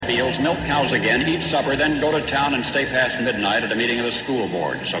fields, milk cows again, eat supper, then go to town and stay past midnight at a meeting of the school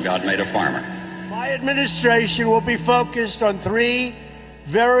board. So God made a farmer. My administration will be focused on three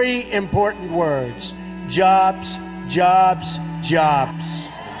very important words: jobs, jobs, jobs.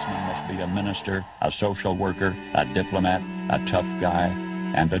 A policeman must be a minister, a social worker, a diplomat, a tough guy,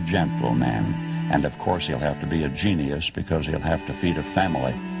 and a gentleman. And of course he'll have to be a genius because he'll have to feed a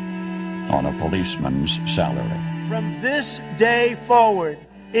family on a policeman's salary. From this day forward,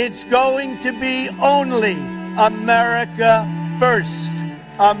 it's going to be only America first.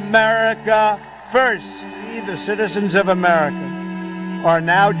 America first. We, the citizens of America, are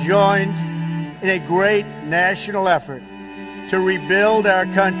now joined in a great national effort to rebuild our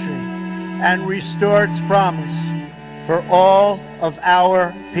country and restore its promise for all of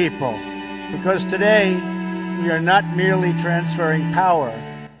our people. Because today, we are not merely transferring power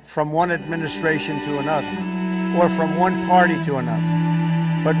from one administration to another, or from one party to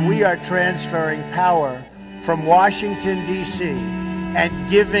another, but we are transferring power from Washington, D.C., and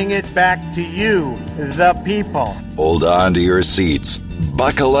giving it back to you, the people. Hold on to your seats.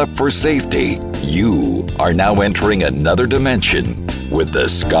 Buckle up for safety. You are now entering another dimension with The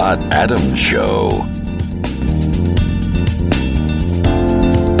Scott Adams Show.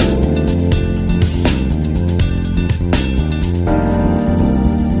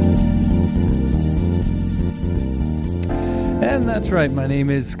 And that's right. My name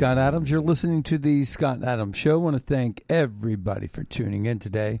is Scott Adams. You're listening to The Scott Adams Show. I want to thank everybody for tuning in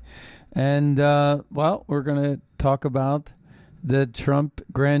today. And, well, we're going to talk about the Trump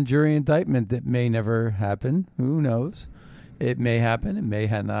grand jury indictment that may never happen. Who knows? It may happen. It may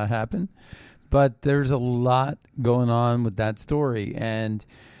not happen. But there's a lot going on with that story. And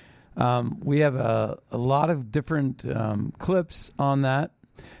we have a lot of different clips on that.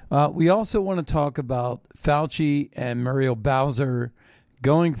 We also want to talk about Fauci and Muriel Bowser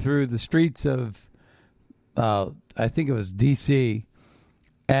going through the streets of, I think it was D.C.,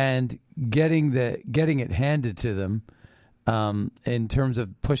 and getting it handed to them in terms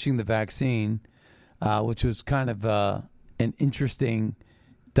of pushing the vaccine, which was kind of an interesting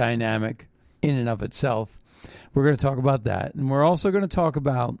dynamic in and of itself. We're going to talk about that. And we're also going to talk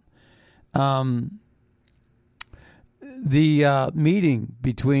about the meeting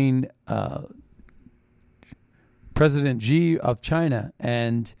between President Xi of China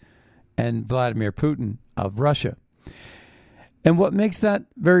and Vladimir Putin of Russia. And what makes that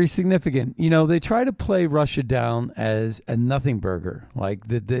very significant, you know, they try to play Russia down as a nothing burger, like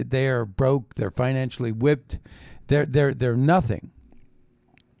they are broke, they're financially whipped, they're nothing.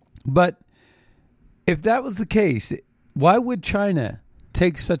 But if that was the case, why would China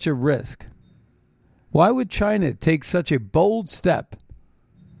take such a risk? Why would China take such a bold step?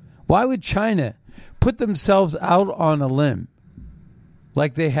 Why would China put themselves out on a limb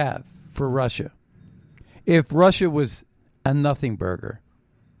like they have for Russia if Russia was a nothing burger?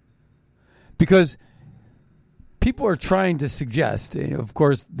 Because people are trying to suggest, of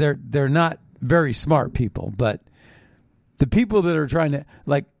course, they're not very smart people, but the people that are trying to,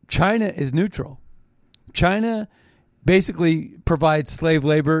 like, China is neutral. China basically provides slave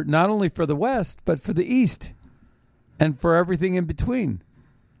labor not only for the West, but for the East and for everything in between.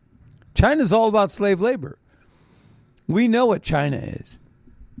 China's all about slave labor. We know what China is.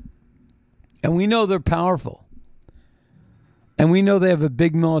 And we know they're powerful. And we know they have a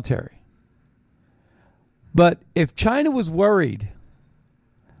big military. But if China was worried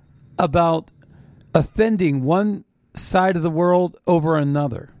about offending one side of the world over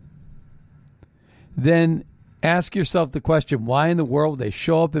another, then ask yourself the question, why in the world would they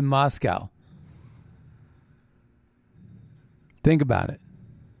show up in Moscow? Think about it.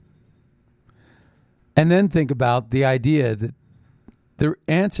 And then think about the idea that the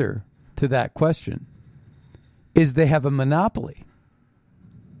answer to that question is they have a monopoly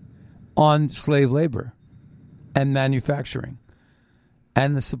on slave labor and manufacturing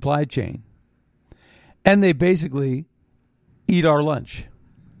and the supply chain. And they basically eat our lunch.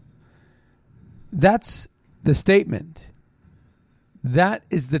 That's the statement. That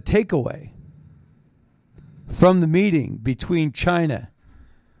is the takeaway from the meeting between China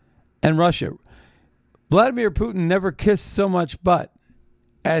and Russia. Vladimir Putin never kissed so much butt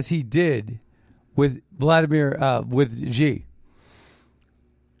as he did with with Xi.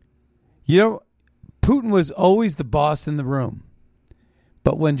 You know, Putin was always the boss in the room.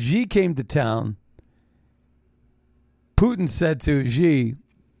 But when Xi came to town, Putin said to Xi,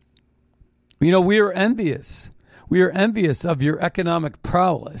 you know, we are envious. We are envious of your economic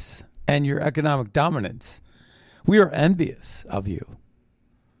prowess and your economic dominance. We are envious of you.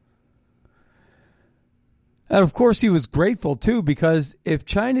 And of course he was grateful too, because if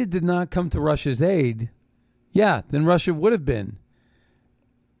China did not come to Russia's aid, then Russia would have been,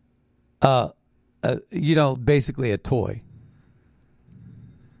 basically a toy.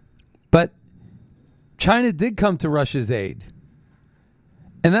 But China did come to Russia's aid.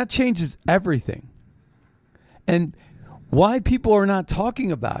 And that changes everything. And why people are not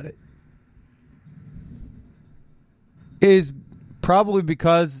talking about it is probably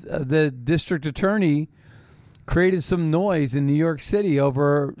because the district attorney created some noise in New York City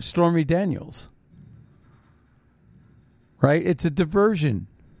over Stormy Daniels. Right? It's a diversion.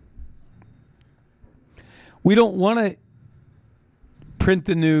 We don't want to print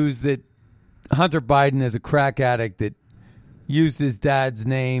the news that Hunter Biden is a crack addict that used his dad's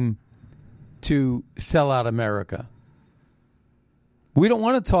name to sell out America. We don't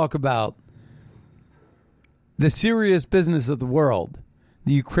want to talk about the serious business of the world,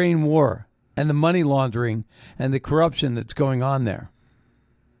 the Ukraine war, and the money laundering and the corruption that's going on there.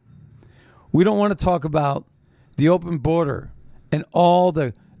 We don't want to talk about the open border and all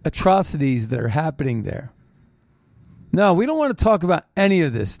the atrocities that are happening there. No, we don't want to talk about any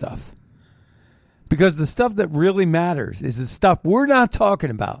of this stuff. Because the stuff that really matters is the stuff we're not talking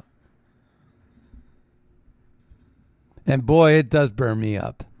about. And boy, it does burn me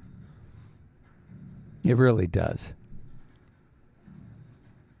up. It really does.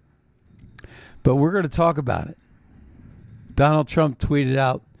 But we're going to talk about it. Donald Trump tweeted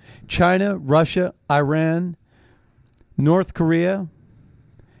out, China, Russia, Iran, North Korea,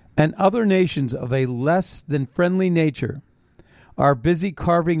 and other nations of a less than friendly nature are busy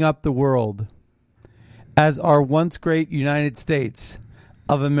carving up the world as our once great United States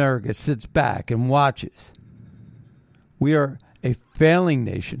of America sits back and watches. We are a failing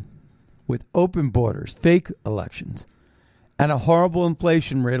nation with open borders, fake elections, and a horrible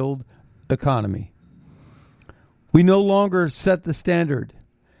inflation-riddled economy. We no longer set the standard.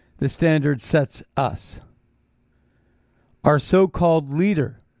 The standard sets us. Our so-called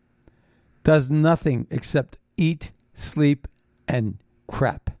leader does nothing except eat, sleep, and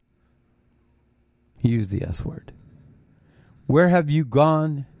crap. He used the S word. Where have you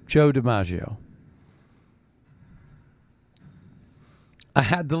gone, Joe DiMaggio? I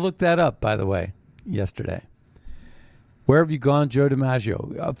had to look that up, by the way, yesterday. Where have you gone, Joe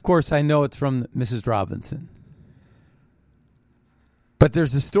DiMaggio? Of course, I know it's from Mrs. Robinson. But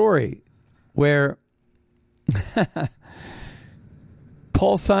there's a story where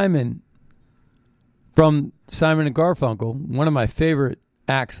Paul Simon from Simon and Garfunkel, one of my favorite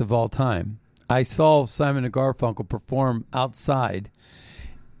acts of all time. I saw Simon and Garfunkel perform outside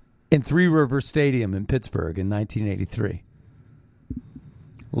in Three Rivers Stadium in Pittsburgh in 1983.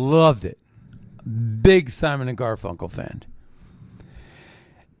 Loved it. Big Simon and Garfunkel fan.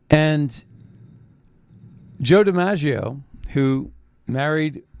 And Joe DiMaggio, who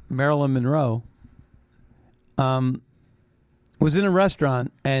married Marilyn Monroe, was in a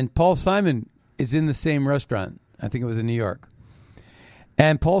restaurant, and Paul Simon is in the same restaurant. I think it was in New York.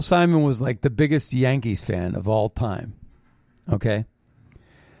 And Paul Simon was like the biggest Yankees fan of all time. Okay?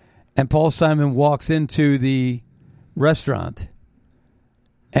 And Paul Simon walks into the restaurant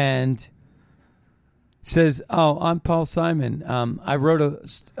and says, "Oh, I'm Paul Simon. I wrote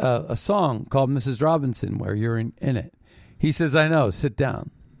a song called Mrs. Robinson where you're in it." He says, "I know. Sit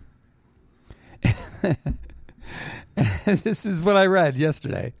down." This is what I read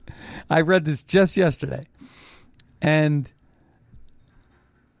yesterday. I read this just yesterday. And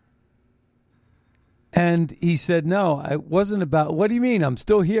he said, "No, it wasn't about." "What do you mean? I'm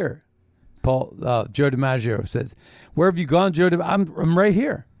still here." Joe DiMaggio says, "Where have you gone, Joe? I'm right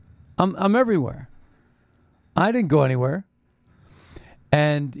here. I'm everywhere. I didn't go anywhere."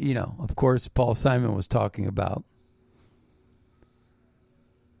 And of course, Paul Simon was talking about.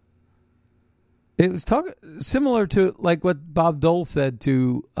 It was similar to like what Bob Dole said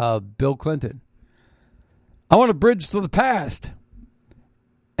to Bill Clinton. "I want a bridge to the past,"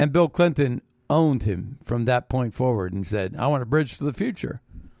 and Bill Clinton owned him from that point forward and said, "I want a bridge to the future."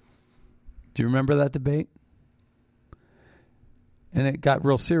 Do you remember that debate? And it got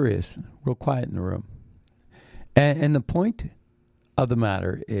real serious, real quiet in the room. And the point of the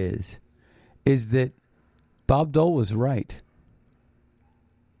matter is that Bob Dole was right.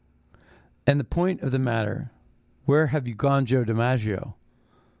 And the point of the matter, where have you gone, Joe DiMaggio?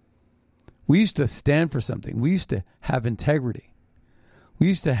 We used to stand for something. We used to have integrity. We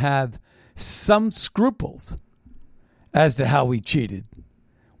used to have some scruples as to how we cheated.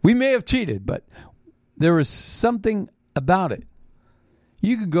 We may have cheated, but there was something about it.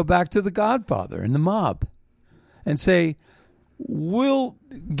 You could go back to The Godfather and the mob and say, we'll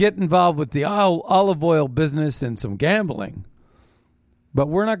get involved with the olive oil business and some gambling, but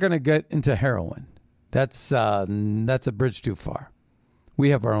we're not going to get into heroin. That's a bridge too far. We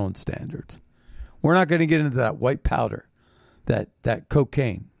have our own standards. We're not going to get into that white powder, that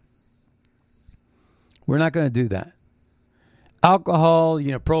cocaine. We're not going to do that. Alcohol,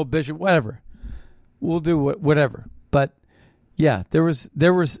 prohibition, whatever. We'll do whatever. But yeah, there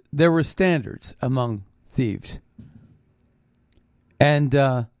were standards among thieves, and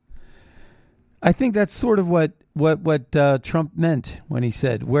I think that's sort of what Trump meant when he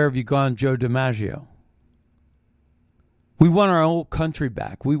said, "Where have you gone, Joe DiMaggio?" We want our old country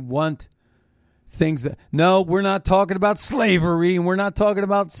back. We want things that... No, we're not talking about slavery, and we're not talking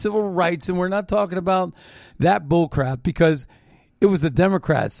about civil rights, and we're not talking about that bullcrap, because it was the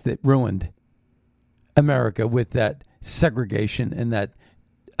Democrats that ruined America with that segregation and that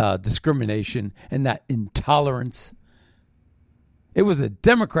discrimination and that intolerance. It was the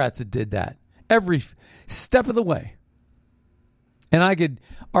Democrats that did that every step of the way. And I could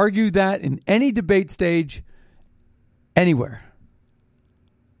argue that in any debate stage, anywhere.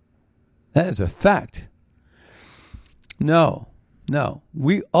 That is a fact. No.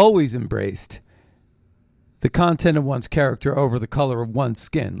 We always embraced the content of one's character over the color of one's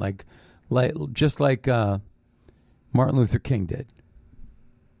skin, just like Martin Luther King did.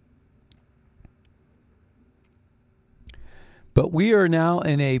 But we are now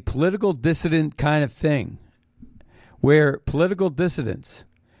in a political dissident kind of thing, where political dissidents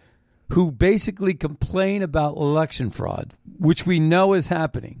who basically complain about election fraud, which we know is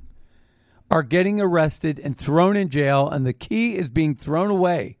happening, are getting arrested and thrown in jail, and the key is being thrown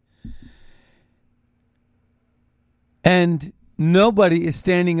away. And nobody is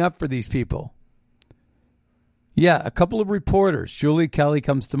standing up for these people. Yeah, a couple of reporters, Julie Kelly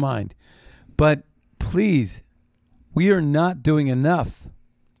comes to mind. But please, we are not doing enough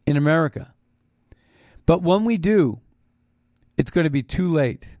in America. But when we do, it's going to be too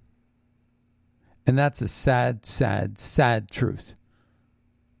late. And that's a sad, sad, sad truth.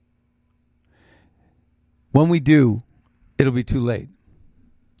 When we do, it'll be too late.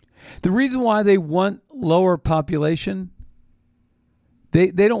 The reason why they want lower population, they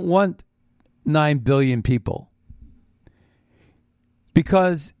don't want 9 billion people.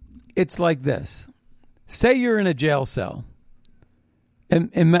 Because it's like this. Say you're in a jail cell.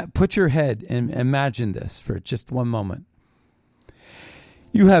 And put your head and imagine this for just one moment.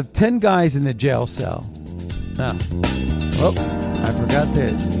 You have 10 guys in a jail cell. I forgot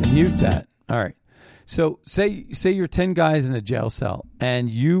to mute that. All right. So say you're 10 guys in a jail cell, and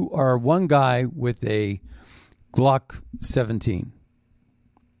you are one guy with a Glock 17.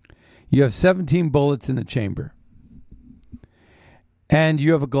 You have 17 bullets in the chamber. And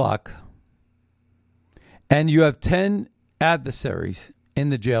you have a Glock. And you have 10 adversaries in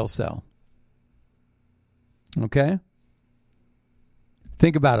the jail cell. Okay?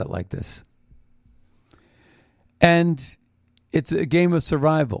 Think about it like this. And it's a game of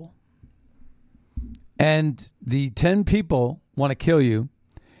survival. And the 10 people want to kill you,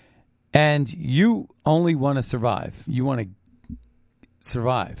 and you only want to survive. You want to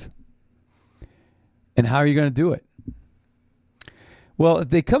survive. And how are you going to do it? Well, if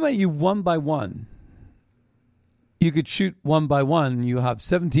they come at you one by one, you could shoot one by one. You have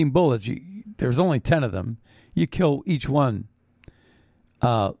 17 bullets. There's only 10 of them. You kill each one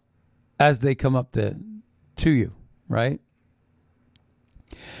as they come up to you, right?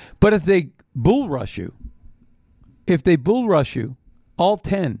 But if they bull rush you, all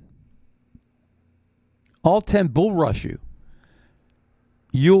 10 bull rush you,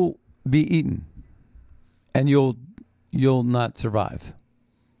 you'll be eaten, and you'll not survive.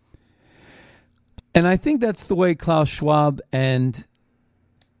 And I think that's the way Klaus Schwab and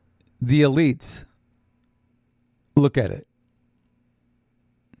the elites look at it.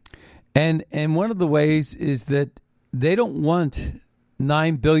 And one of the ways is that they don't want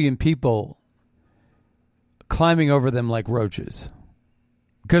 9 billion people climbing over them like roaches,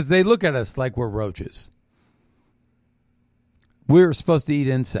 because they look at us like we're roaches. We're supposed to eat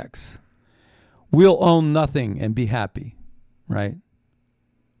insects. We'll own nothing and be happy, right?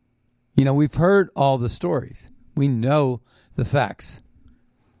 We've heard all the stories. We know the facts.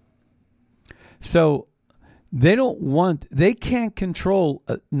 So they can't control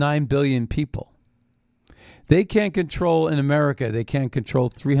 9 billion people. They can't control, in America, they can't control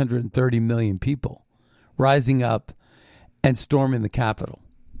 330 million people rising up and storming the Capitol.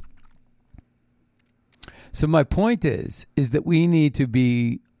 So my point is that we need to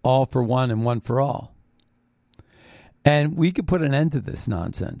be all for one and one for all. And we could put an end to this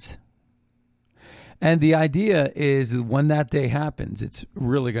nonsense. And the idea is that when that day happens, it's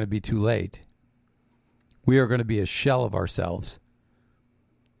really going to be too late. We are going to be a shell of ourselves.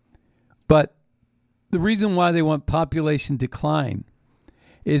 But the reason why they want population decline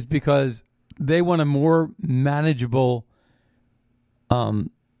is because they want a more manageable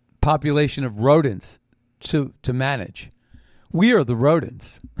population of rodents to manage. We are the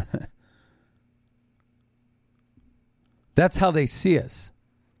rodents. That's how they see us.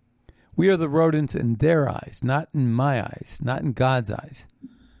 We are the rodents in their eyes, not in my eyes, not in God's eyes.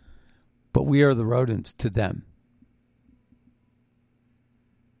 But we are the rodents to them.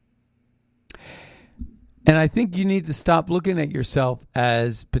 And I think you need to stop looking at yourself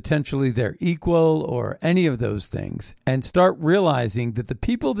as potentially their equal or any of those things and start realizing that the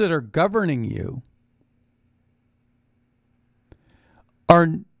people that are governing you are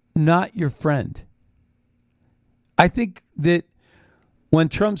not your friend. I think that when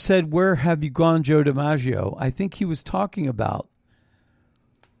Trump said, "Where have you gone, Joe DiMaggio?" I think he was talking about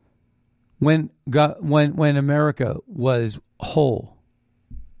when America was whole.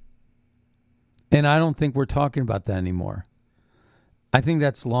 And I don't think we're talking about that anymore. I think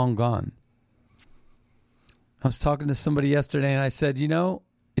that's long gone. I was talking to somebody yesterday and I said,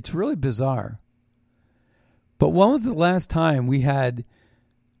 it's really bizarre. But when was the last time we had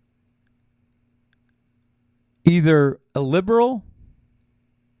either a liberal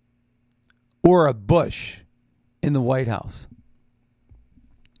or a Bush in the White House?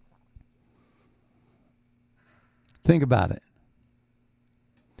 Think about it.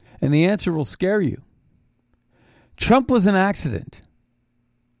 And the answer will scare you. Trump was an accident.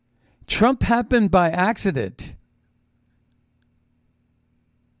 Trump happened by accident.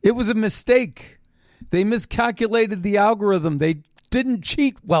 It was a mistake. They miscalculated the algorithm. They didn't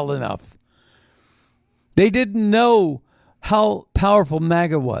cheat well enough. They didn't know how powerful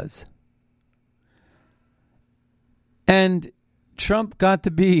MAGA was. And Trump got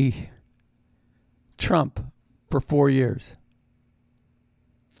to be Trump for 4 years.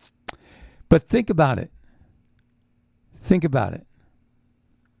 But think about it. Think about it.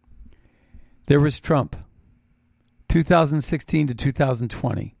 There was Trump, 2016 to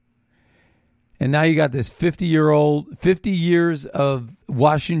 2020. And now you got this 50 years of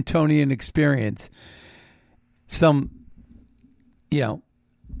Washingtonian experience. I'm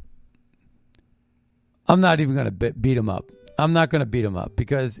not even going to beat him up. I'm not going to beat him up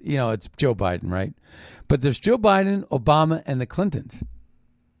because, it's Joe Biden, right? But there's Joe Biden, Obama, and the Clintons.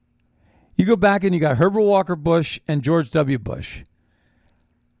 You go back and you got Herbert Walker Bush and George W. Bush.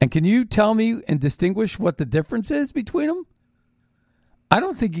 And can you tell me and distinguish what the difference is between them? I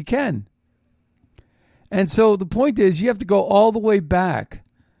don't think you can. And so the point is you have to go all the way back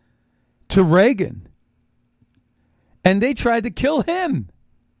to Reagan. And they tried to kill him.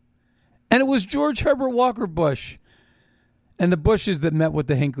 And it was George Herbert Walker Bush and the Bushes that met with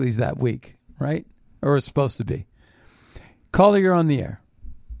the Hinckleys that week, right? Or was supposed to be. Caller, you're on the air.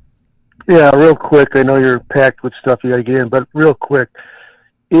 Yeah, real quick. I know you're packed with stuff you got to get in, but real quick.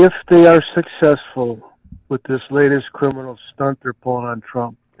 If they are successful with this latest criminal stunt they're pulling on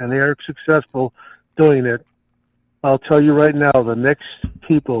Trump, and they are successful doing it, I'll tell you right now, the next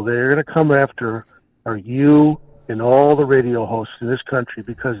people they're going to come after are you and all the radio hosts in this country,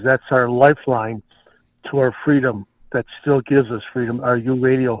 because that's our lifeline to our freedom that still gives us freedom, are you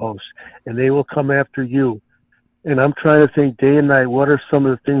radio hosts, and they will come after you. And I'm trying to think day and night, what are some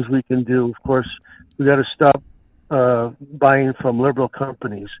of the things we can do? Of course, we got to stop buying from liberal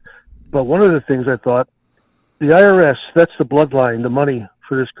companies. But one of the things I thought, the IRS, that's the bloodline, the money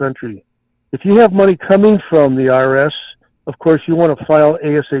for this country. If you have money coming from the IRS, of course, you want to file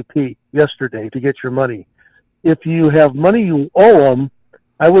ASAP yesterday to get your money. If you have money you owe them,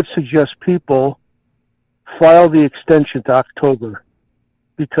 I would suggest people file the extension to October,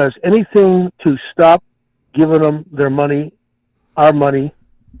 because anything to stop giving them their money, our money,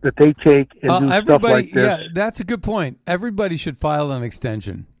 that they take and do stuff like this. Yeah, that's a good point. Everybody should file an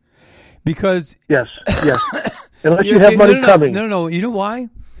extension. Because... Yes. Unless you have money coming. No. You know why?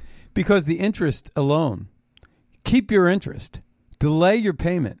 Because the interest alone. Keep your interest. Delay your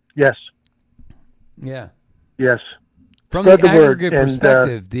payment. Yes. Yeah. Yes. From the aggregate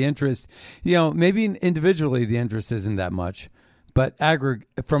perspective, the interest, maybe individually the interest isn't that much. But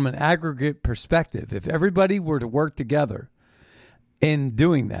from an aggregate perspective, if everybody were to work together in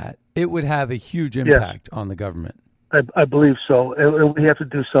doing that, it would have a huge impact on the government. I believe so. And we have to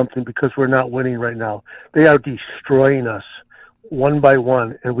do something because we're not winning right now. They are destroying us one by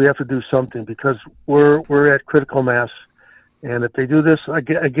one, and we have to do something because we're at critical mass. And if they do this,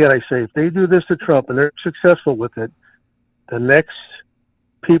 again, I say, if they do this to Trump and they're successful with it, the next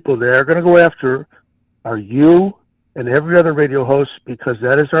people they're going to go after are you and every other radio host, because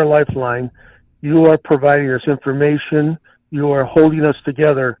that is our lifeline. You are providing us information. You are holding us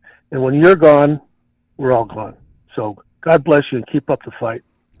together. And when you're gone, we're all gone. So God bless you and keep up the fight.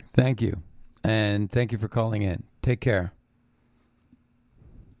 Thank you. And thank you for calling in. Take care.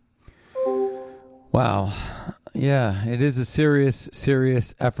 Wow. Yeah, it is a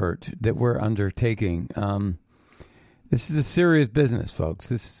serious effort that we're undertaking. This is a serious business, folks.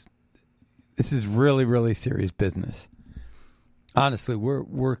 This is really serious business. Honestly, we're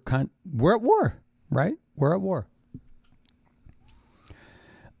at war, right? We're at war.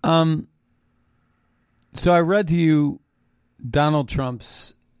 So I read to you Donald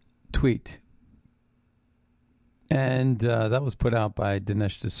Trump's tweet, and that was put out by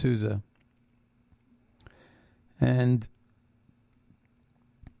Dinesh D'Souza. And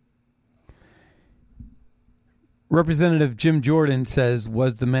Representative Jim Jordan says,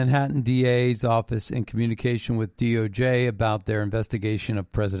 was the Manhattan DA's office in communication with DOJ about their investigation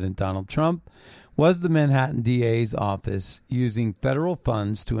of President Donald Trump? Was the Manhattan DA's office using federal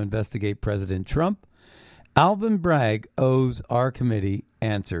funds to investigate President Trump? Alvin Bragg owes our committee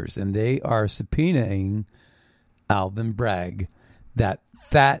answers, and they are subpoenaing Alvin Bragg, that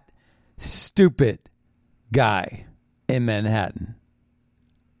fat, stupid guy in Manhattan.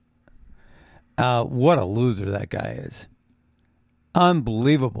 What a loser that guy is.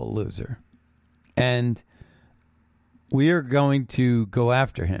 Unbelievable loser. And we are going to go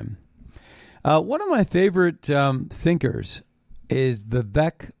after him. One of my favorite thinkers is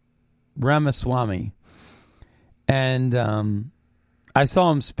Vivek Ramaswamy. And I saw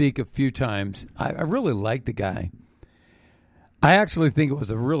him speak a few times. I really like the guy. I actually think it was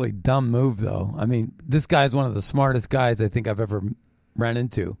a really dumb move, though. I mean, this guy's one of the smartest guys I think I've ever ran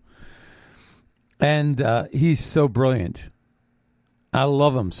into. And he's so brilliant. I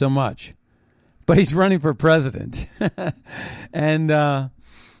love him so much. But he's running for president. And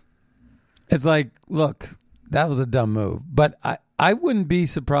it's like, look, that was a dumb move. But I wouldn't be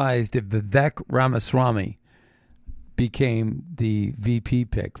surprised if Vivek Ramaswamy became the VP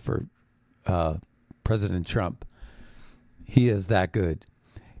pick for President Trump. He is that good.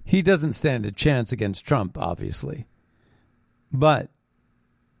 He doesn't stand a chance against Trump, obviously. But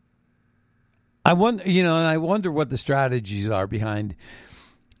I wonder what the strategies are behind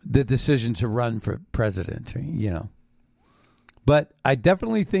the decision to run for president, But I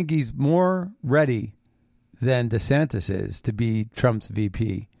definitely think he's more ready than DeSantis is to be Trump's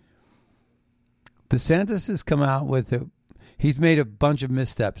VP. DeSantis has come out he's made a bunch of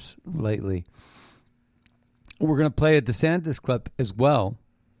missteps lately. We're going to play a DeSantis clip as well.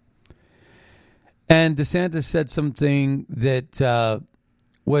 And DeSantis said something that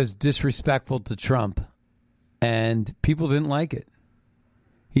was disrespectful to Trump, and people didn't like it.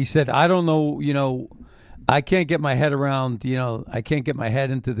 He said, I don't know, I can't get my head around, I can't get my head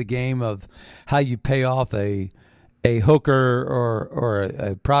into the game of how you pay off a hooker or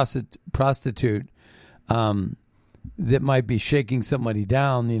a prostitute that might be shaking somebody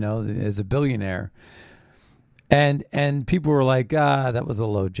down, as a billionaire. And people were like, that was a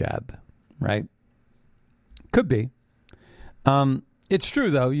low jab, right? Could be. It's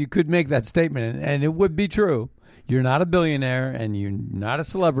true, though. You could make that statement, and it would be true. You're not a billionaire, and you're not a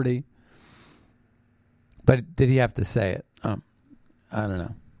celebrity. But did he have to say it? I don't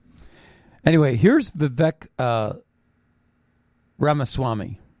know. Anyway, here's Vivek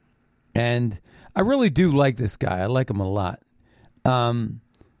Ramaswamy. And I really do like this guy. I like him a lot. And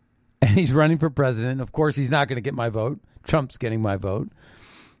he's running for president. Of course, he's not going to get my vote. Trump's getting my vote.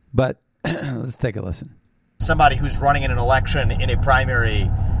 But let's take a listen. Somebody who's running in an election in a primary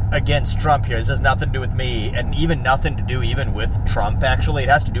against Trump here. This has nothing to do with me, and even nothing to do even with Trump, actually. It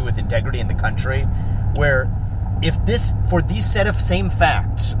has to do with integrity in the country, where for these set of same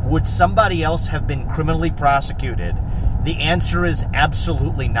facts, would somebody else have been criminally prosecuted? The answer is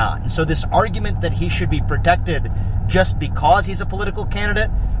absolutely not. And so this argument that he should be protected just because he's a political candidate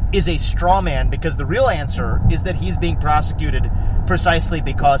is a straw man, because the real answer is that he's being prosecuted precisely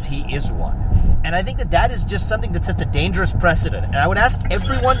because he is one. And I think that is just something that sets a dangerous precedent. And I would ask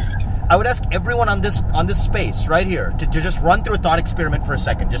everyone on this space right here to just run through a thought experiment for a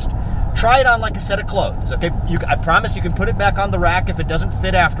second. Just try it on like a set of clothes, okay? I promise you can put it back on the rack if it doesn't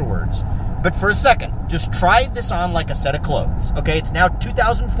fit afterwards. But for a second, just try this on like a set of clothes, okay? It's now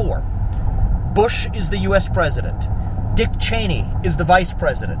 2004. Bush is the U.S. president. Dick Cheney is the vice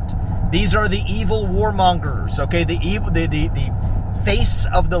president. These are the evil warmongers, okay? The face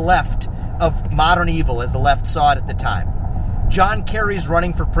of the left of modern evil, as the left saw it at the time. John Kerry's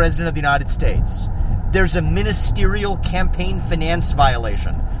running for president of the United States. there's a ministerial campaign finance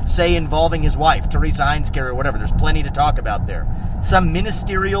violation, say involving his wife, Teresa Heinz Kerry, or whatever. There's plenty to talk about there. Some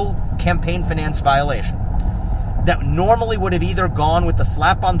ministerial campaign finance violation that normally would have either gone with a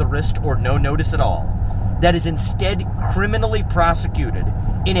slap on the wrist or no notice at all, that is instead criminally prosecuted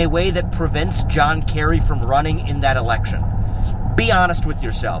in a way that prevents John Kerry from running in that election. Be honest with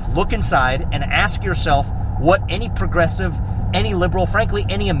yourself. Look inside and ask yourself what any progressive, any liberal, frankly,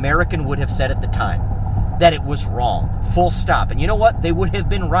 any American would have said at the time. That it was wrong. Full stop. And you know what? They would have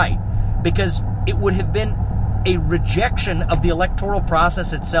been right, because it would have been a rejection of the electoral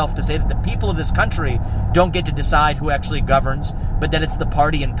process itself to say that the people of this country don't get to decide who actually governs, but that it's the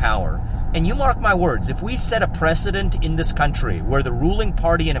party in power. And you mark my words, if we set a precedent in this country where the ruling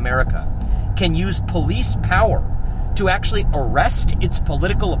party in America can use police power to actually arrest its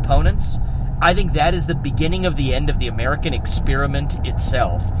political opponents, I think that is the beginning of the end of the American experiment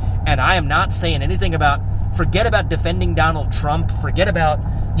itself. And I am not saying anything about, forget about defending Donald Trump, forget about,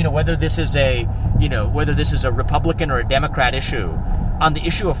 whether this is a Republican or a Democrat issue. On the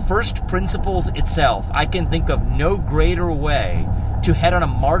issue of first principles itself, I can think of no greater way to head on a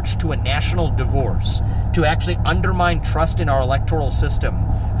march to a national divorce, to actually undermine trust in our electoral system,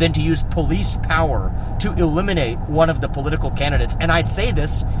 than to use police power to eliminate one of the political candidates. And I say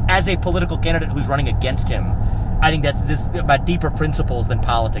this as a political candidate who's running against him. I think that's this about deeper principles than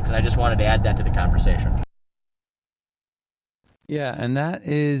politics, and I just wanted to add that to the conversation. Yeah, and that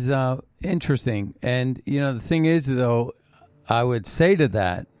is interesting. And, the thing is, though, I would say to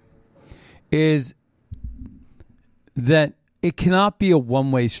that is that it cannot be a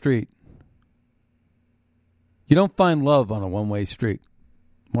one-way street. You don't find love on a one-way street.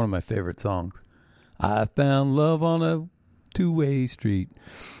 One of my favorite songs. I found love on a two-way street.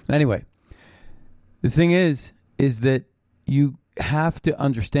 Anyway, the thing is that you have to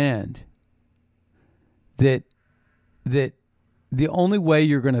understand that the only way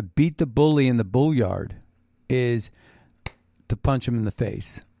you're going to beat the bully in the bullyard is to punch him in the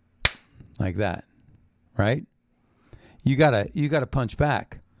face like that, right? You gotta punch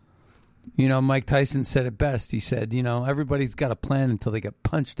back. Mike Tyson said it best. He said, everybody's got a plan until they get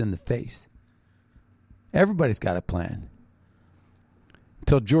punched in the face. Everybody's got a plan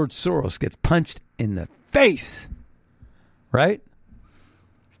until George Soros gets punched in the face, right?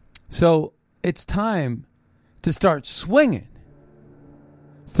 So it's time to start swinging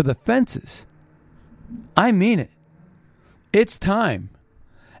for the fences. I mean it. It's time.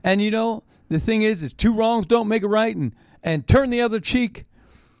 And the thing is two wrongs don't make a right, and turn the other cheek.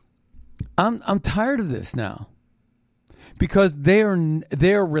 I'm tired of this now, because they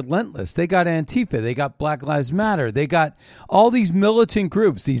are relentless. They got Antifa, they got Black Lives Matter, they got all these militant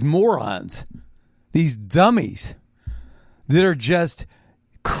groups, these morons, these dummies that are just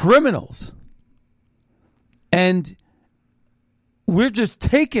criminals, and we're just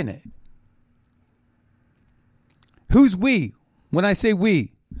taking it. Who's we? When I say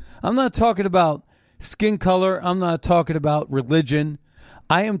we, I'm not talking about skin color. I'm not talking about religion.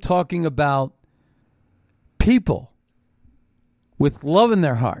 I am talking about people with love in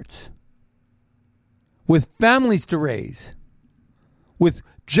their hearts, with families to raise, with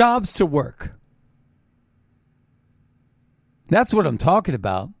jobs to work. That's what I'm talking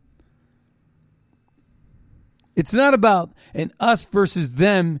about. It's not about an us versus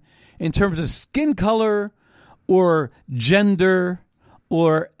them in terms of skin color or gender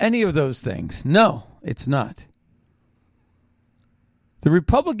or any of those things. No, it's not. The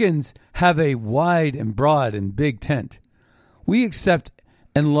Republicans have a wide and broad and big tent. We accept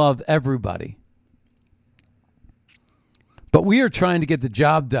and love everybody. But we are trying to get the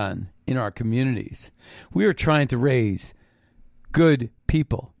job done in our communities. We are trying to raise good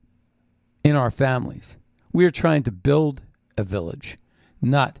people in our families. We are trying to build a village,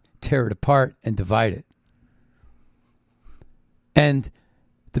 not tear it apart and divide it. And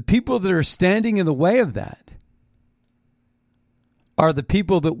the people that are standing in the way of that are the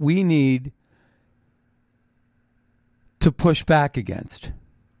people that we need to push back against.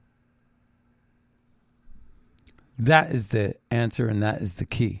 That is the answer, and that is the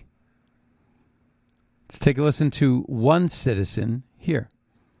key. Let's take a listen to one citizen here.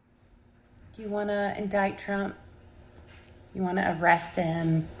 You want to indict Trump? You want to arrest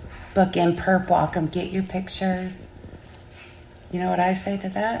him, book him, perp walk him, get your pictures? You know what I say to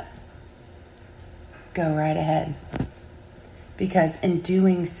that? Go right ahead. Because in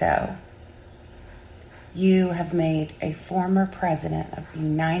doing so, you have made a former president of the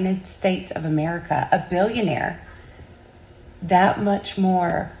United States of America, a billionaire, that much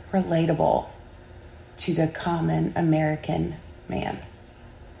more relatable to the common American man.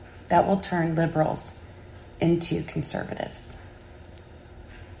 that will turn liberals into conservatives.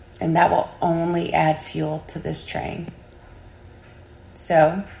 And that will only add fuel to this train.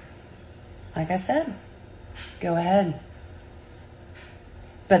 So, like I said, go ahead.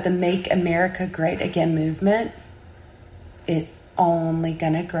 But the Make America Great Again movement is only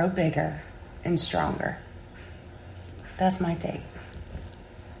going to grow bigger and stronger. That's my take.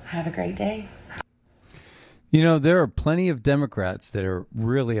 Have a great day. You know, there are plenty of Democrats that are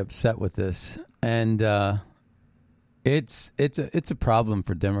really upset with this, and it's a problem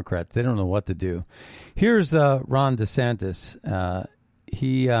for Democrats. They don't know what to do. Here's Ron DeSantis.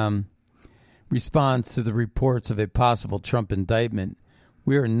 He responds to the reports of a possible Trump indictment.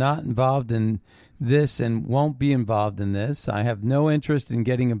 We are not involved in this and won't be involved in this. I have no interest in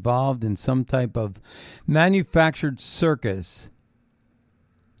getting involved in some type of manufactured circus.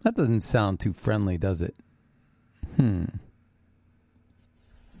 That doesn't sound too friendly, does it?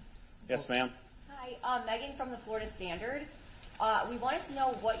 Yes, ma'am. Hi, Megan from the Florida Standard. We wanted to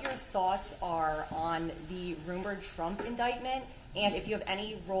know what your thoughts are on the rumored Trump indictment and if you have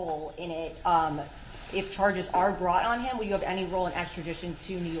any role in it. If charges are brought on him, would you have any role in extradition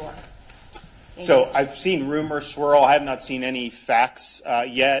to New York? So I've seen rumors swirl. I have not seen any facts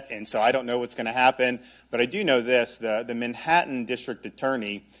yet, and so I don't know what's going to happen. But I do know this. The Manhattan District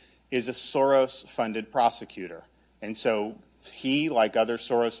Attorney is a Soros-funded prosecutor. And so he, like other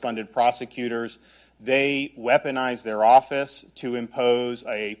Soros-funded prosecutors, they weaponize their office to impose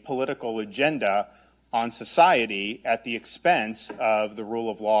a political agenda on society at the expense of the rule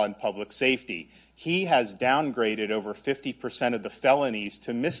of law and public safety. He has downgraded over 50% of the felonies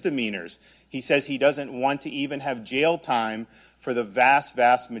to misdemeanors. He says he doesn't want to even have jail time for the vast,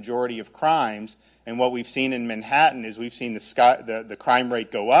 vast majority of crimes. And what we've seen in Manhattan is we've seen the crime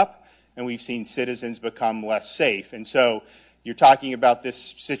rate go up, and we've seen citizens become less safe. And so you're talking about this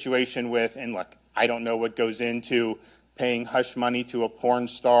situation with, and look, I don't know what goes into paying hush money to a porn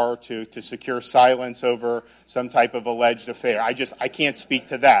star to secure silence over some type of alleged affair. I can't speak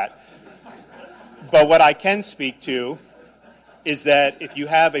to that. But what I can speak to is that if you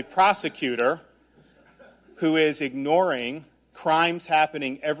have a prosecutor who is ignoring crimes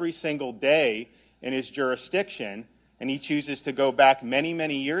happening every single day in his jurisdiction, and he chooses to go back many,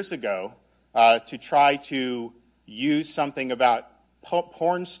 many years ago to try to use something about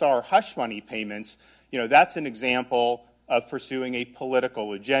porn star hush money payments, that's an example of pursuing a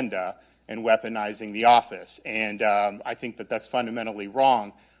political agenda and weaponizing the office. And I think that that's fundamentally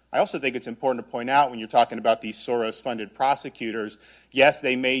wrong. I also think it's important to point out when you're talking about these Soros-funded prosecutors, yes,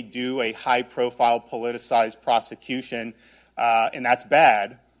 they may do a high-profile politicized prosecution, and that's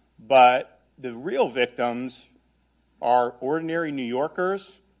bad, but the real victims are ordinary New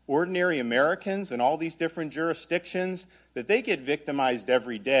Yorkers, ordinary Americans in all these different jurisdictions, that they get victimized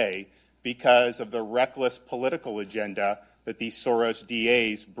every day because of the reckless political agenda that these Soros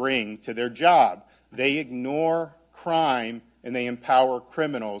DAs bring to their job. They ignore crime and they empower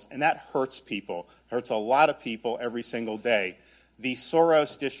criminals, and that hurts people, hurts a lot of people every single day. These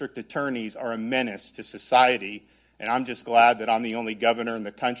Soros district attorneys are a menace to society, and I'm just glad that I'm the only governor in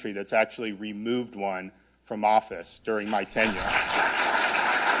the country that's actually removed one from office during my tenure.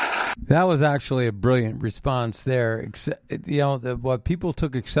 That was actually a brilliant response there. What people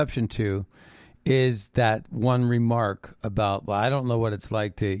took exception to is that one remark about, well, I don't know what it's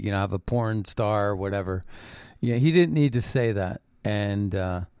like to, have a porn star or whatever. Yeah, he didn't need to say that. And,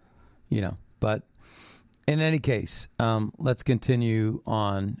 but in any case, let's continue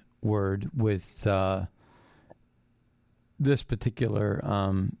onward with this particular.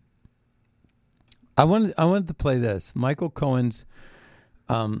 I wanted to play this. Michael Cohen's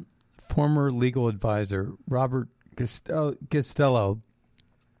former legal advisor, Robert Costello,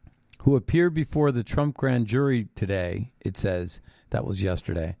 who appeared before the Trump grand jury today, it says, that was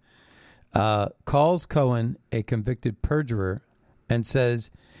yesterday, calls Cohen a convicted perjurer and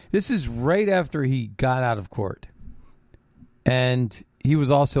says this is right after he got out of court. And he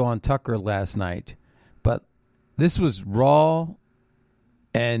was also on Tucker last night. But this was raw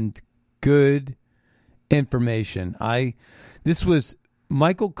and good information. This was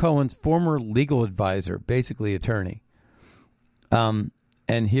Michael Cohen's former legal advisor, basically attorney. And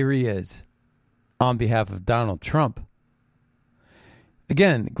here he is on behalf of Donald Trump.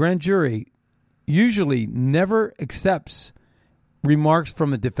 Again, grand jury usually never accepts remarks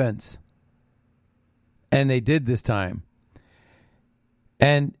from a defense. And they did this time.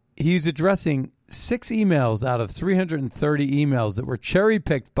 And he's addressing 6 emails out of 330 emails that were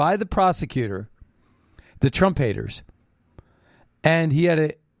cherry-picked by the prosecutor, the Trump haters. And he had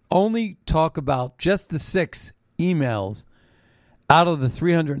to only talk about just the 6 emails out of the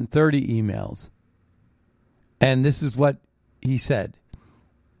 330 emails. And this is what he said.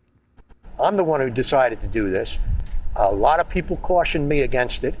 I'm the one who decided to do this. A lot of people cautioned me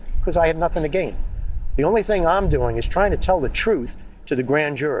against it because I had nothing to gain. The only thing I'm doing is trying to tell the truth to the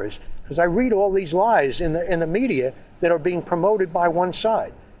grand jurors, because I read all these lies in the media that are being promoted by one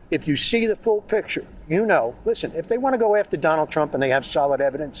side. If you see the full picture, listen, if they want to go after Donald Trump and they have solid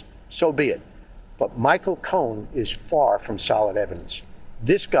evidence, so be it. But Michael Cohen is far from solid evidence.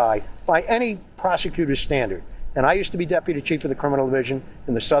 This guy, by any prosecutor's standard, and I used to be deputy chief of the criminal division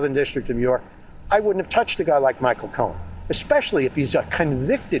in the Southern District of New York, I wouldn't have touched a guy like Michael Cohen, especially if he's a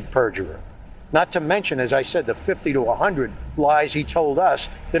convicted perjurer. Not to mention, as I said, the 50 to 100 lies he told us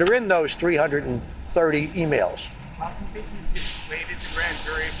that are in those 330 emails. How do you think you dissuaded the grand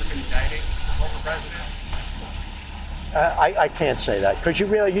jury from indicting the former president? I can't say that because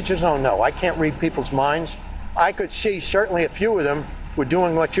you just don't know. I can't read people's minds. I could see certainly a few of them were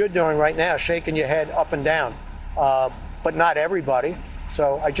doing what you're doing right now, shaking your head up and down, but not everybody.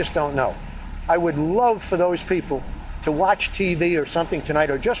 So I just don't know. I would love for those people to watch TV or something tonight,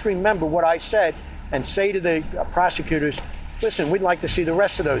 or just remember what I said and say to the prosecutors, listen, we'd like to see the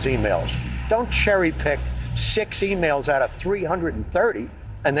rest of those emails. Don't cherry pick 6 emails out of 330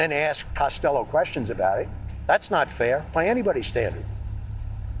 and then ask Costello questions about it. That's not fair by anybody's standard.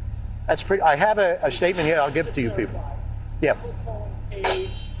 That's pretty. I have a statement here. I'll give it to you people. Yeah. Michael Cohen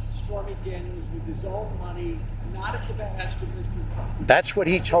paid Stormy Daniels with his own money, not at the behest of Mr. Trump. That's what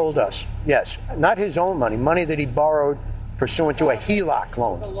he told us. Yes, not his own money that he borrowed pursuant to a HELOC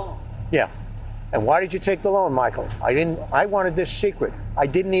loan. The loan. Yeah. And why did you take the loan, Michael? I wanted this secret. I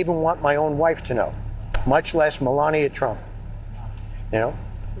didn't even want my own wife to know, much less Melania Trump. Well,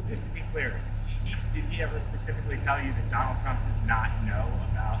 just to be clear, did he ever specifically tell you that Donald Trump does not know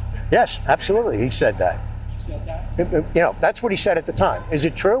about this? Yes, absolutely. He said that. He said that? That's what he said at the time. Is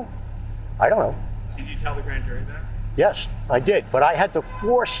it true? I don't know. Did you tell the grand jury that? Yes, I did. But I had to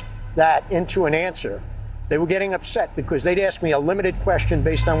force that into an answer. They were getting upset because they'd ask me a limited question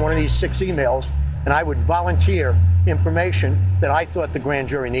based on one of these 6 emails, and I would volunteer information that I thought the grand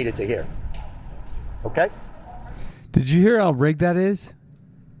jury needed to hear. Okay? Did you hear how rigged that is?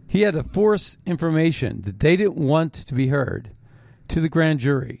 He had to force information that they didn't want to be heard to the grand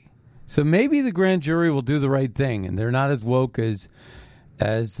jury. So maybe the grand jury will do the right thing, and they're not as woke as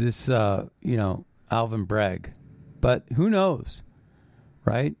this, Alvin Bragg. But who knows,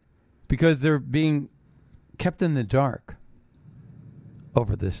 right? Because they're being kept in the dark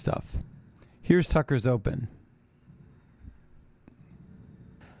over this stuff. Here's Tucker's Open.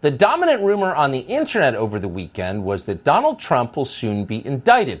 The dominant rumor on the internet over the weekend was that Donald Trump will soon be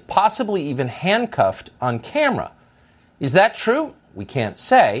indicted, possibly even handcuffed on camera. Is that true? We can't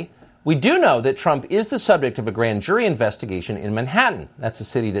say. We do know that Trump is the subject of a grand jury investigation in Manhattan. That's a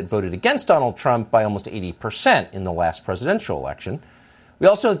city that voted against Donald Trump by almost 80% in the last presidential election. We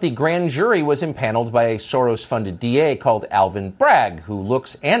also know that the grand jury was impaneled by a Soros-funded DA called Alvin Bragg, who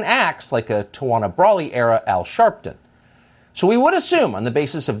looks and acts like a Tawana Brawley-era Al Sharpton. So we would assume, on the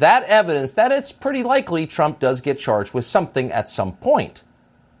basis of that evidence, that it's pretty likely Trump does get charged with something at some point.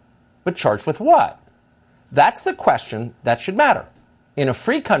 But charged with what? That's the question that should matter. In a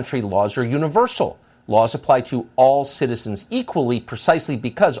free country, laws are universal. Laws apply to all citizens equally, precisely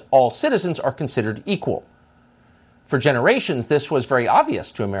because all citizens are considered equal. For generations, this was very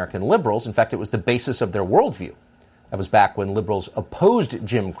obvious to American liberals. In fact, it was the basis of their worldview. That was back when liberals opposed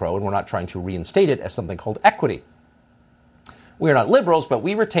Jim Crow and were not trying to reinstate it as something called equity. We are not liberals, but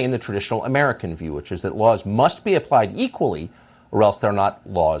we retain the traditional American view, which is that laws must be applied equally, or else they're not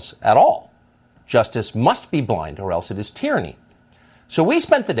laws at all. Justice must be blind, or else it is tyranny. So we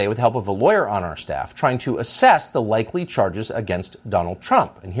spent the day with the help of a lawyer on our staff trying to assess the likely charges against Donald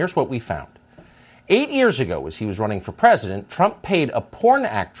Trump. And here's what we found. 8 years ago, as he was running for president, Trump paid a porn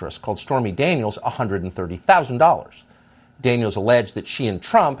actress called Stormy Daniels $130,000. Daniels alleged that she and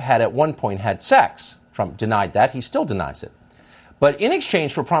Trump had at one point had sex. Trump denied that. He still denies it. But in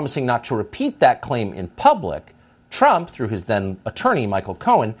exchange for promising not to repeat that claim in public, Trump, through his then attorney, Michael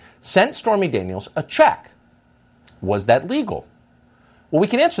Cohen, sent Stormy Daniels a check. Was that legal? Well, we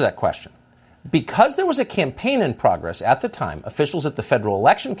can answer that question. Because there was a campaign in progress at the time, officials at the Federal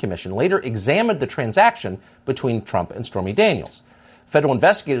Election Commission later examined the transaction between Trump and Stormy Daniels. Federal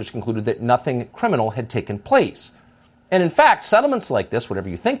investigators concluded that nothing criminal had taken place. And in fact, settlements like this, whatever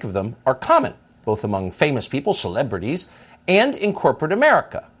you think of them, are common, both among famous people, celebrities, and in corporate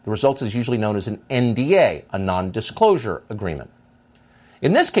America. The result is usually known as an NDA, a non-disclosure agreement.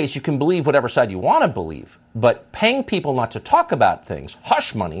 In this case, you can believe whatever side you want to believe, but paying people not to talk about things,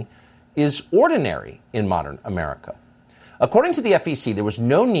 hush money, is ordinary in modern America. According to the FEC, there was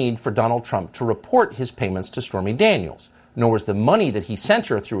no need for Donald Trump to report his payments to Stormy Daniels, nor was the money that he sent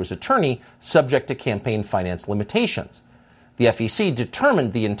her through his attorney subject to campaign finance limitations. The FEC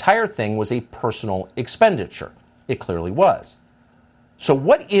determined the entire thing was a personal expenditure. It clearly was. So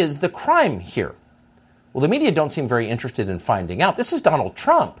what is the crime here? Well, the media don't seem very interested in finding out. This is Donald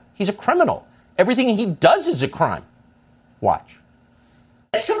Trump. He's a criminal. Everything he does is a crime. Watch.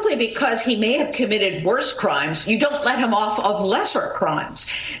 Simply because he may have committed worse crimes, you don't let him off of lesser crimes.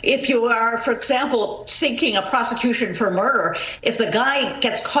 If you are, for example, seeking a prosecution for murder, if the guy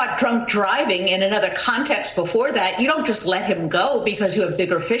gets caught drunk driving in another context before that, you don't just let him go because you have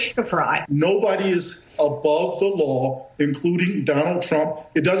bigger fish to fry. Nobody is above the law, including Donald Trump.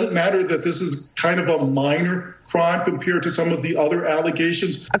 It doesn't matter that this is kind of a minor crime compared to some of the other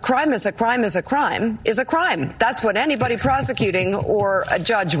allegations. A crime is a crime is a crime is a crime. That's what anybody prosecuting or a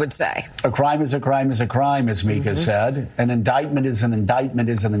judge would say. A crime is a crime is a crime, as Mika said. An indictment is an indictment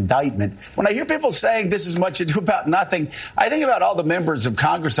is an indictment. When I hear people saying this is much ado about nothing, I think about all the members of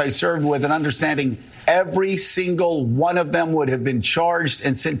Congress I served with and understanding every single one of them would have been charged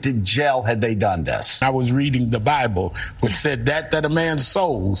and sent to jail had they done this. I was reading the Bible, which said that a man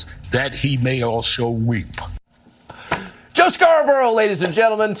sows, that he may also reap. Joe Scarborough, ladies and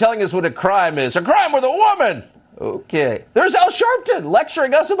gentlemen, telling us what a crime is. A crime with a woman. Okay. There's Al Sharpton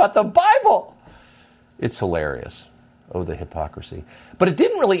lecturing us about the Bible. It's hilarious. Oh, the hypocrisy. But it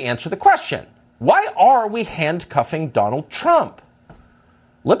didn't really answer the question. Why are we handcuffing Donald Trump?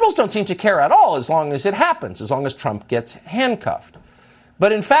 Liberals don't seem to care at all as long as it happens, as long as Trump gets handcuffed.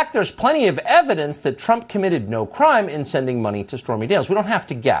 But in fact, there's plenty of evidence that Trump committed no crime in sending money to Stormy Daniels. We don't have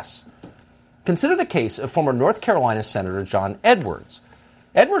to guess. Consider the case of former North Carolina Senator John Edwards.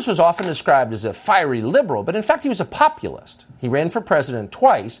 Edwards was often described as a fiery liberal, but in fact he was a populist. He ran for president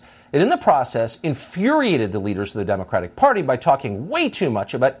twice, and in the process infuriated the leaders of the Democratic Party by talking way too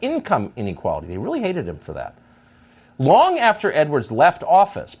much about income inequality. They really hated him for that. Long after Edwards left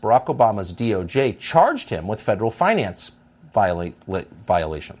office, Barack Obama's DOJ charged him with federal finance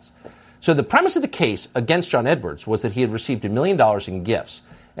violations. So the premise of the case against John Edwards was that he had received $1 million in gifts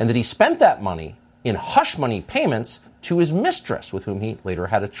and that he spent that money in hush money payments to his mistress, with whom he later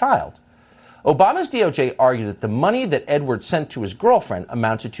had a child. Obama's DOJ argued that the money that Edwards sent to his girlfriend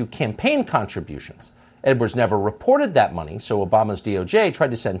amounted to campaign contributions. Edwards never reported that money, so Obama's DOJ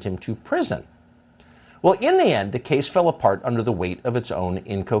tried to send him to prison. Well, in the end, the case fell apart under the weight of its own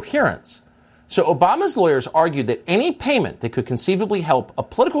incoherence. So Obama's lawyers argued that any payment that could conceivably help a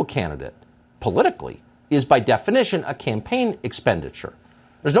political candidate politically is by definition a campaign expenditure.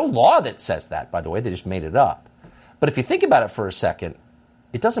 There's no law that says that, by the way. They just made it up. But if you think about it for a second,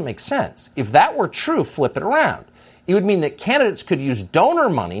 it doesn't make sense. If that were true, flip it around. It would mean that candidates could use donor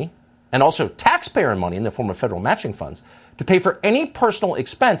money and also taxpayer money in the form of federal matching funds to pay for any personal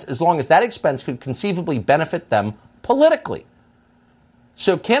expense as long as that expense could conceivably benefit them politically.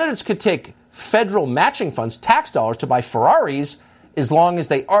 So candidates could take federal matching funds, tax dollars, to buy Ferraris as long as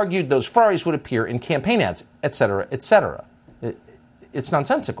they argued those Ferraris would appear in campaign ads, et cetera, et cetera. It's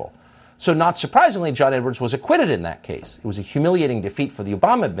nonsensical. So not surprisingly, John Edwards was acquitted in that case. It was a humiliating defeat for the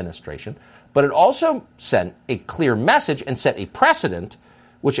Obama administration, but it also sent a clear message and set a precedent,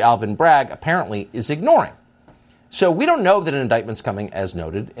 which Alvin Bragg apparently is ignoring. So we don't know that an indictment's coming, as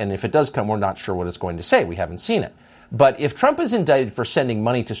noted, and if it does come, we're not sure what it's going to say. We haven't seen it. But if Trump is indicted for sending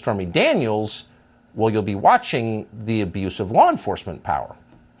money to Stormy Daniels, well, you'll be watching the abuse of law enforcement power.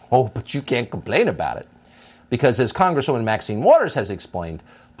 Oh, but you can't complain about it. Because as Congresswoman Maxine Waters has explained,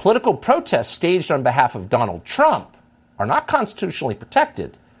 political protests staged on behalf of Donald Trump are not constitutionally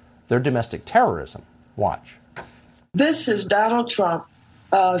protected. They're domestic terrorism. Watch. This is Donald Trump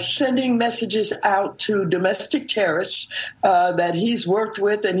sending messages out to domestic terrorists that he's worked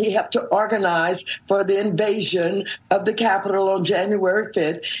with and he helped to organize for the invasion of the Capitol on January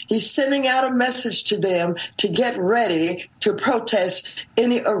 5th. He's sending out a message to them to get ready to protest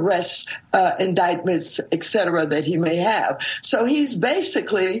any arrests, indictments, et cetera, that he may have. So he's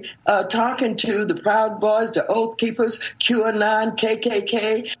basically talking to the Proud Boys, the Oath Keepers, QAnon,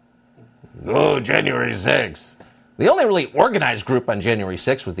 KKK. Oh, January 6th. The only really organized group on January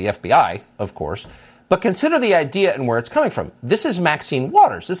 6th was the FBI, of course. But consider the idea and where it's coming from. This is Maxine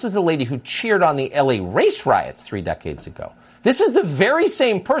Waters. This is the lady who cheered on the LA race riots 3 decades ago. This is the very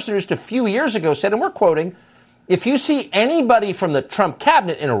same person who just a few years ago said, and we're quoting, if you see anybody from the Trump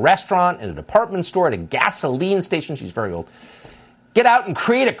cabinet in a restaurant, in a department store, at a gasoline station, she's very old, get out and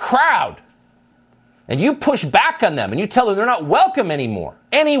create a crowd. And you push back on them and you tell them they're not welcome anymore,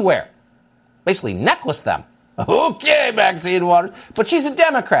 anywhere. Basically necklace them. Okay, Maxine Waters. But she's a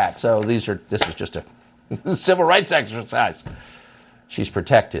Democrat, so this is just a Civil rights exercise. She's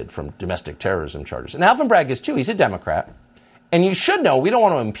protected from domestic terrorism charges. And Alvin Bragg is too. He's a Democrat. And you should know, we don't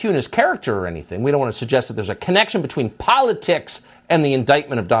want to impugn his character or anything. We don't want to suggest that there's a connection between politics and the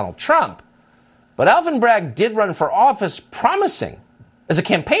indictment of Donald Trump. But Alvin Bragg did run for office promising, as a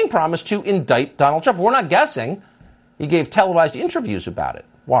campaign promise, to indict Donald Trump. We're not guessing. He gave televised interviews about it.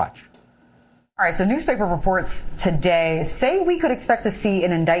 Watch. All right, so newspaper reports today say we could expect to see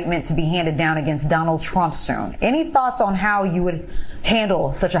an indictment to be handed down against Donald Trump soon. Any thoughts on how you would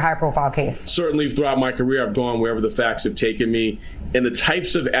handle such a high-profile case? Certainly throughout my career, I've gone wherever the facts have taken me. And the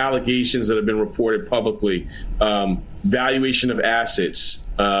types of allegations that have been reported publicly, valuation of assets,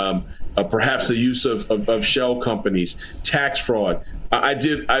 perhaps the use of shell companies, tax fraud.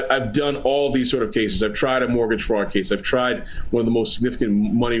 I've done all these sort of cases. I've tried a mortgage fraud case. I've tried one of the most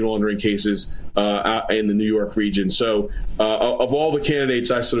significant money laundering cases out in the New York region. So of all the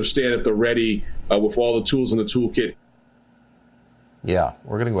candidates, I sort of stand at the ready with all the tools in the toolkit. Yeah,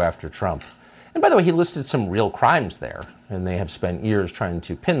 we're going to go after Trump. And by the way, he listed some real crimes there, and they have spent years trying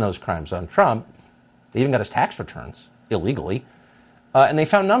to pin those crimes on Trump. They even got his tax returns illegally, and they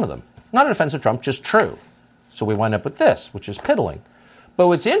found none of them. Not an offense of Trump, just true. So we wind up with this, which is piddling. But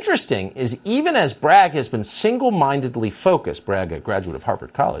what's interesting is even as Bragg has been single-mindedly focused, Bragg, a graduate of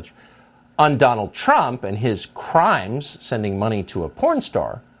Harvard College, on Donald Trump and his crimes, sending money to a porn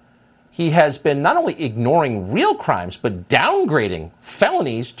star, he has been not only ignoring real crimes, but downgrading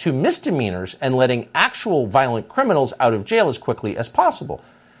felonies to misdemeanors and letting actual violent criminals out of jail as quickly as possible.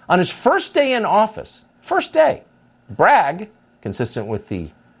 On his first day in office, Bragg, consistent with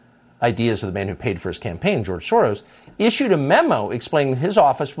the ideas of the man who paid for his campaign, George Soros, issued a memo explaining that his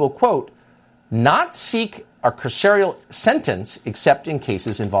office will, quote, not seek a carceral sentence except in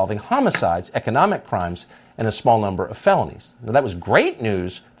cases involving homicides, economic crimes, and a small number of felonies. Now, that was great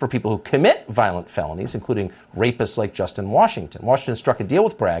news for people who commit violent felonies, including rapists like Justin Washington. Washington struck a deal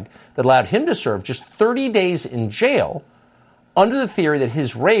with Bragg that allowed him to serve just 30 days in jail under the theory that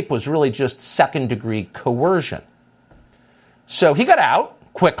his rape was really just second-degree coercion. So he got out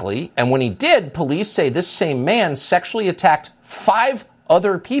quickly, and when he did, police say this same man sexually attacked 5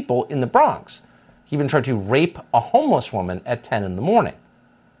 other people in the Bronx. He even tried to rape a homeless woman at 10 in the morning.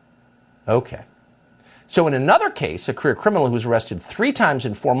 Okay. So in another case, a career criminal who was arrested 3 times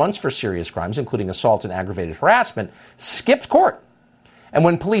in 4 months for serious crimes, including assault and aggravated harassment, skipped court. And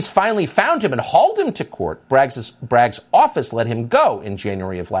when police finally found him and hauled him to court, Bragg's office let him go in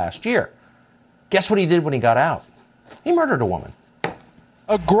January of last year. Guess what he did when he got out? He murdered a woman.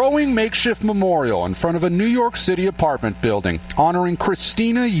 A growing makeshift memorial in front of a New York City apartment building honoring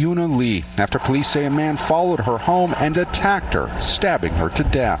Christina Yuna Lee after police say a man followed her home and attacked her, stabbing her to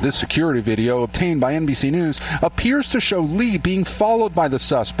death. This security video obtained by NBC News appears to show Lee being followed by the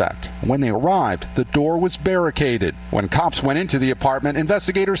suspect. When they arrived, the door was barricaded. When cops went into the apartment,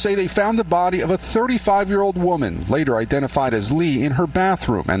 investigators say they found the body of a 35-year-old woman, later identified as Lee, in her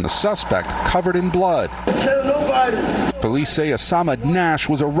bathroom, and the suspect covered in blood. Police say Osama Nash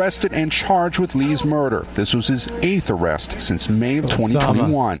was arrested and charged with Lee's murder. This was his 8th arrest since May of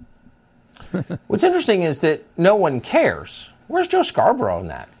 2021. What's interesting is that no one cares. Where's Joe Scarborough on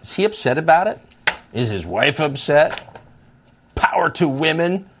that? Is he upset about it? Is his wife upset? Power to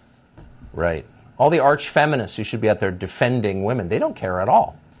women? Right. All the arch feminists who should be out there defending women, they don't care at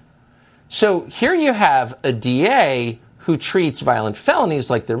all. So here you have a DA who treats violent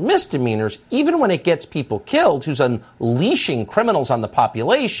felonies like they're misdemeanors, even when it gets people killed, who's unleashing criminals on the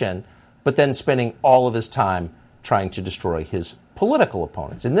population, but then spending all of his time trying to destroy his political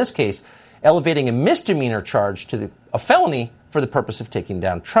opponents. In this case, elevating a misdemeanor charge to a felony for the purpose of taking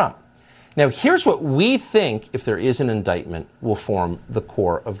down Trump. Now, here's what we think, if there is an indictment, will form the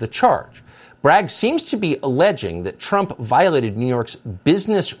core of the charge. Bragg seems to be alleging that Trump violated New York's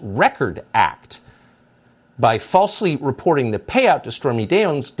Business Record Act by falsely reporting the payout to Stormy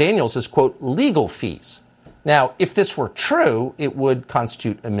Daniels as, quote, legal fees. Now, if this were true, it would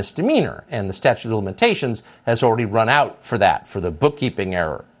constitute a misdemeanor, and the statute of limitations has already run out for that, for the bookkeeping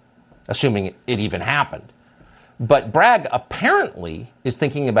error, assuming it even happened. But Bragg apparently is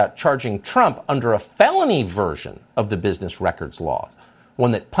thinking about charging Trump under a felony version of the business records law,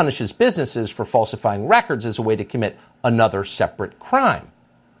 one that punishes businesses for falsifying records as a way to commit another separate crime.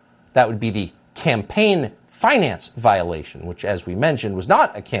 That would be the campaign finance violation, which, as we mentioned, was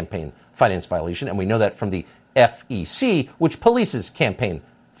not a campaign finance violation, and we know that from the FEC, which polices campaign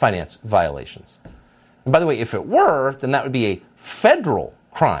finance violations. And by the way, if it were, then that would be a federal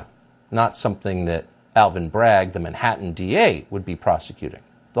crime, not something that Alvin Bragg, the Manhattan DA, would be prosecuting.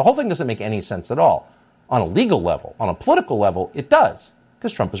 The whole thing doesn't make any sense at all. On a legal level, on a political level, it does,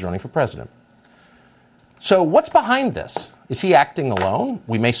 because Trump is running for president. So what's behind this? Is he acting alone?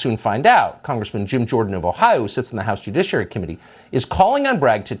 We may soon find out. Congressman Jim Jordan of Ohio, who sits in the House Judiciary Committee, is calling on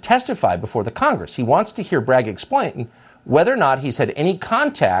Bragg to testify before the Congress. He wants to hear Bragg explain whether or not he's had any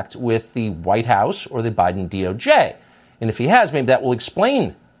contact with the White House or the Biden DOJ. And if he has, maybe that will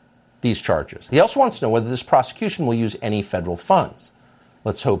explain these charges. He also wants to know whether this prosecution will use any federal funds.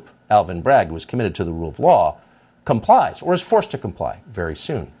 Let's hope Alvin Bragg, who is committed to the rule of law, complies or is forced to comply very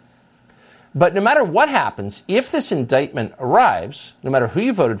soon. But no matter what happens, if this indictment arrives, no matter who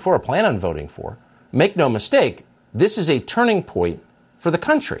you voted for or plan on voting for, make no mistake, this is a turning point for the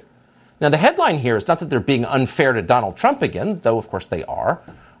country. Now, the headline here is not that they're being unfair to Donald Trump again, though, of course, they are,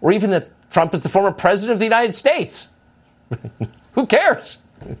 or even that Trump is the former president of the United States. Who cares?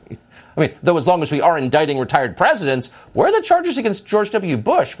 I mean, though as long as we are indicting retired presidents, where are the charges against George W.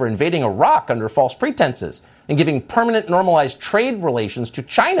 Bush for invading Iraq under false pretenses and giving permanent normalized trade relations to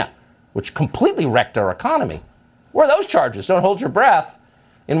China, which completely wrecked our economy? Where are those charges? Don't hold your breath.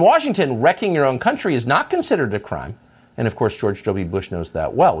 In Washington, wrecking your own country is not considered a crime. And, of course, George W. Bush knows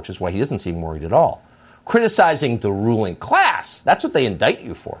that well, which is why he doesn't seem worried at all. Criticizing the ruling class, that's what they indict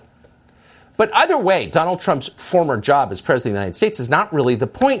you for. But either way, Donald Trump's former job as president of the United States is not really the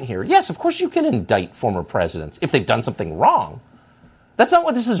point here. Yes, of course you can indict former presidents if they've done something wrong. That's not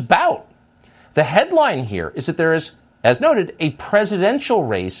what this is about. The headline here is that there is, as noted, a presidential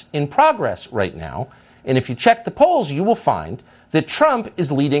race in progress right now. And if you check the polls, you will find that Trump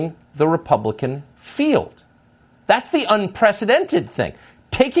is leading the Republican field. That's the unprecedented thing.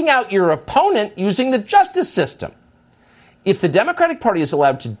 Taking out your opponent using the justice system. If the Democratic Party is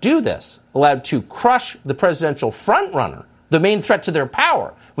allowed to do this, allowed to crush the presidential frontrunner, the main threat to their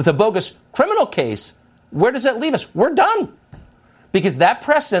power, with a bogus criminal case, where does that leave us? We're done. Because that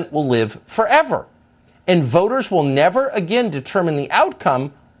precedent will live forever. And voters will never again determine the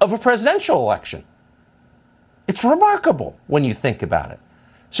outcome of a presidential election. It's remarkable when you think about it.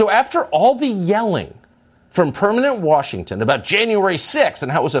 So after all the yelling from permanent Washington about January 6th and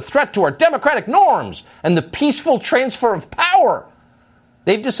how it was a threat to our democratic norms and the peaceful transfer of power,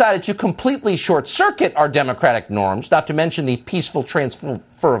 they've decided to completely short-circuit our democratic norms, not to mention the peaceful transfer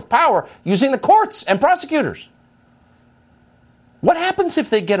of power, using the courts and prosecutors. What happens if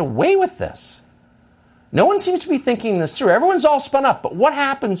they get away with this? No one seems to be thinking this through. Everyone's all spun up. But what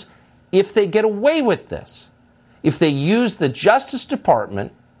happens if they get away with this? If they use the Justice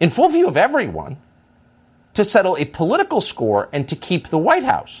Department, in full view of everyone, to settle a political score and to keep the White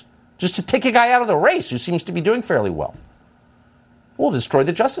House, just to take a guy out of the race who seems to be doing fairly well? We'll destroy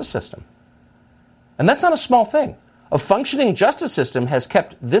the justice system. And that's not a small thing. A functioning justice system has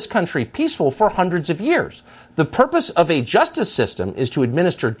kept this country peaceful for hundreds of years. The purpose of a justice system is to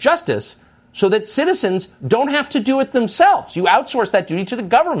administer justice so that citizens don't have to do it themselves. You outsource that duty to the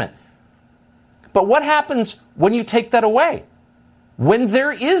government. But what happens when you take that away? When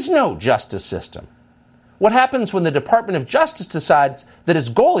there is no justice system? What happens when the Department of Justice decides that its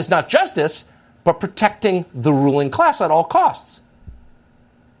goal is not justice, but protecting the ruling class at all costs?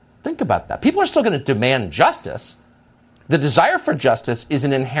 Think about that. People are still going to demand justice. The desire for justice is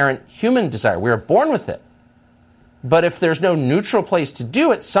an inherent human desire. We are born with it. But if there's no neutral place to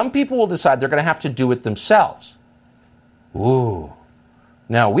do it, some people will decide they're going to have to do it themselves. Ooh.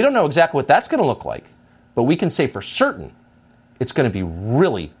 Now, we don't know exactly what that's going to look like, but we can say for certain it's going to be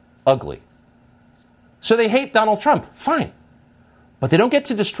really ugly. So they hate Donald Trump. Fine. But they don't get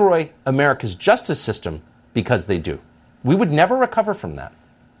to destroy America's justice system because they do. We would never recover from that.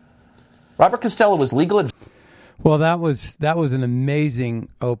 Robert Costello was legal advisor. Well, that was an amazing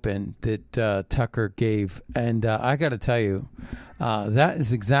open that Tucker gave. And I got to tell you, that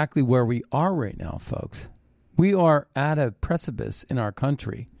is exactly where we are right now, folks. We are at a precipice in our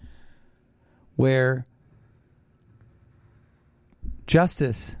country where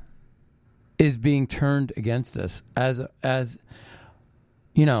justice is being turned against us, as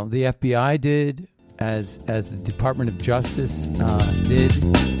you know, the FBI did, as the Department of Justice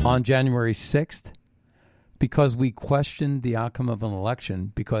did on January 6th, because we questioned the outcome of an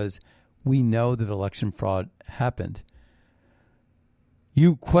election because we know that election fraud happened.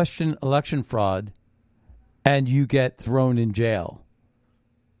 You question election fraud and you get thrown in jail.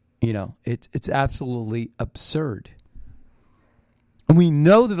 You know, it's absolutely absurd. And we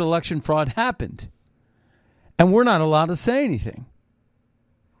know that election fraud happened. And we're not allowed to say anything.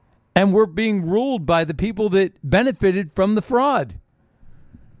 And we're being ruled by the people that benefited from the fraud.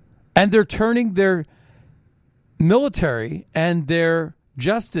 And they're turning their military and their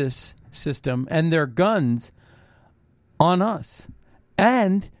justice system and their guns on us.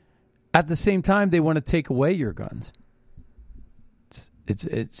 And at the same time, they want to take away your guns.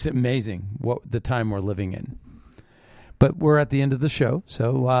 It's amazing what the time we're living in. But we're at the end of the show,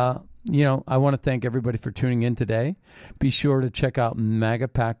 so I want to thank everybody for tuning in today. Be sure to check out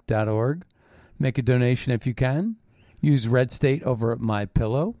magapack.org. Make a donation if you can. Use Red State over at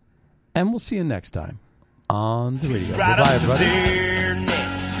MyPillow. And we'll see you next time on the radio. Bye-bye, everybody.